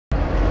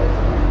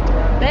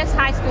best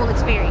high school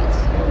experience?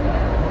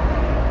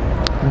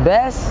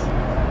 Best?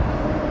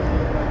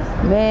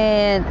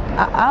 Man,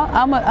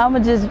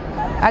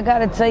 I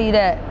gotta tell you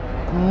that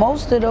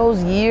most of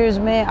those years,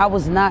 man, I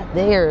was not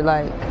there.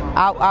 Like,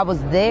 I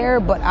was there,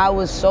 but I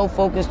was so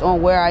focused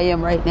on where I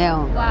am right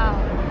now.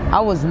 Wow. I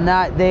was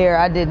not there.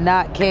 I did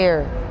not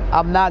care.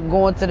 I'm not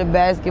going to the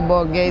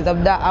basketball games.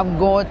 I'm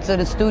going to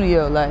the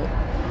studio. Like,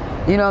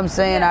 you know what I'm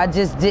saying? Yeah. I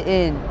just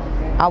didn't.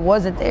 I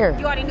wasn't there.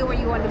 You already knew where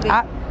you wanted to be.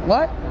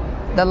 What?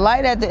 The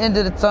light at the end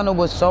of the tunnel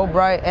was so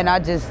bright, and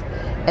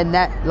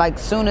that, like,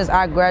 soon as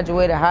I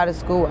graduated high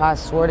school, I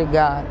swear to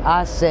God,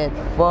 I said,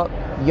 fuck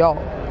y'all.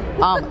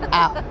 I'm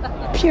out.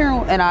 Pew.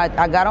 And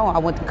I got on. I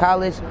went to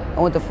college. I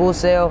went to Full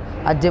Sail.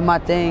 I did my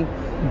thing.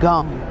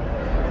 Gone.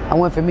 I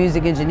went for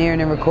music engineering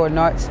and recording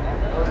arts.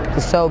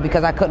 So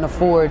because I couldn't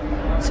afford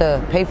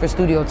to pay for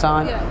studio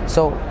time,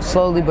 so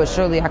slowly but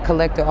surely I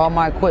collected all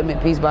my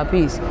equipment piece by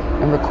piece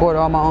and record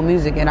all my own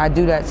music, and I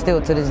do that still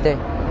to this day.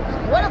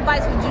 What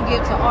advice would you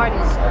give to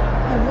artists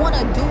who want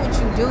to do what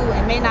you do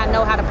and may not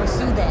know how to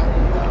pursue that?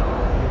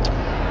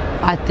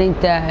 I think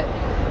that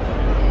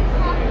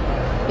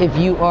if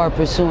you are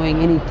pursuing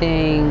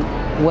anything,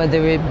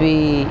 whether it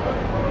be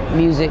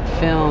music,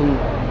 film,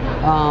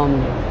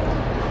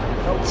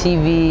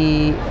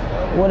 TV,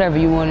 whatever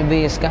you want to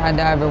be, a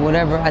skydiver,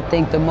 whatever, I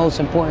think the most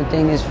important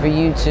thing is for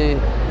you to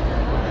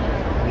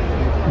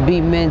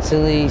be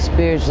mentally,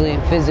 spiritually,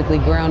 and physically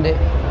grounded.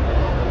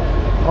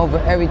 Over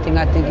everything,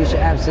 I think you should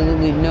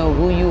absolutely know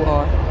who you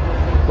are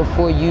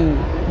before you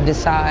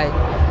decide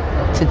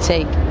to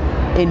take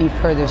any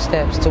further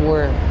steps to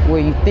where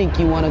you think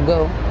you want to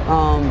go.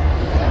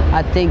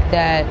 I think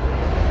that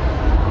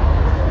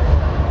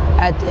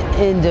at the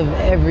end of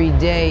every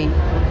day,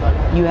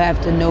 you have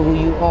to know who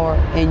you are,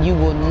 and you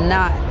will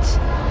not,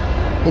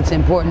 it's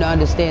important to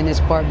understand this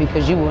part,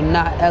 because you will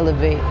not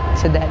elevate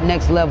to that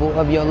next level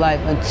of your life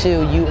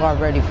until you are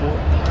ready for it.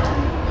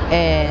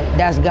 And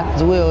that's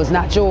God's will, it's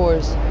not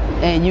yours.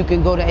 And you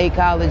can go to 8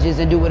 colleges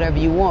and do whatever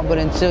you want, but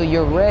until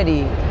you're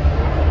ready,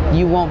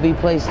 you won't be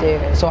placed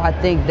there. So I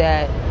think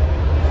that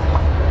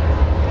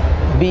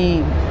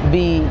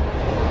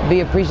be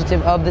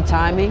appreciative of the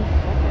timing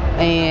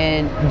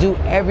and do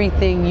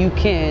everything you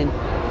can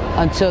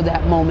until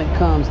that moment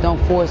comes.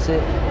 Don't force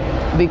it,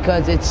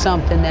 because it's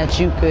something that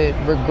you could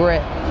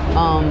regret.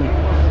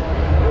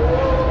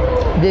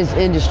 This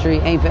industry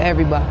ain't for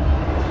everybody.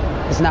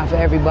 It's not for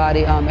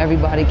everybody.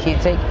 Everybody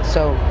can't take it.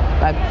 So,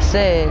 like I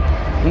said,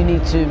 you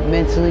need to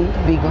mentally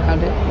be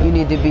grounded. You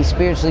need to be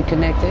spiritually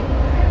connected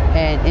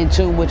and in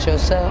tune with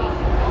yourself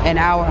and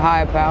our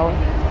higher power,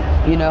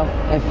 you know,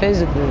 and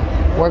physically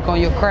work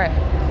on your craft.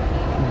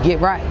 Get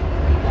right.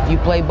 If you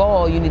play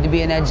ball, you need to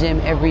be in that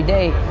gym every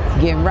day,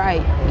 getting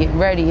right, getting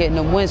ready, hitting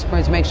them wind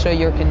sprints, make sure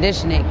you're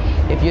conditioning.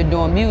 If you're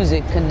doing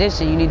music,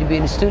 condition, you need to be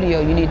in the studio,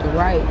 you need to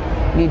write,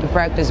 you need to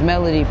practice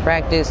melody,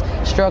 practice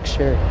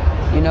structure.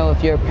 You know,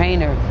 if you're a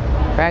painter,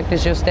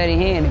 practice your steady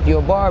hand. If you're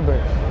a barber,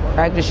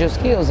 practice your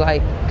skills,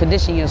 like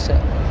condition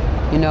yourself,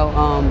 you know,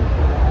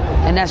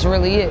 and that's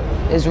really it.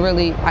 It's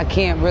really, I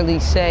can't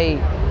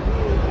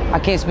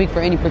speak for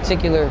any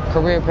particular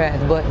career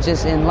path, but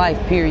just in life,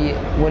 period,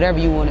 whatever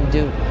you want to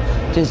do,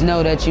 just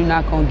know that you're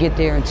not going to get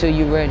there until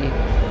you're ready.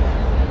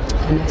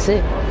 And that's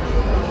it.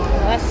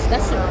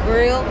 That's some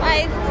real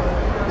life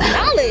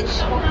knowledge.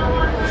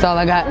 That's all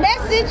I got.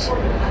 Message.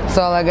 That's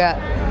all I got.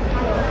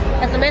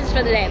 That's the message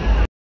for today.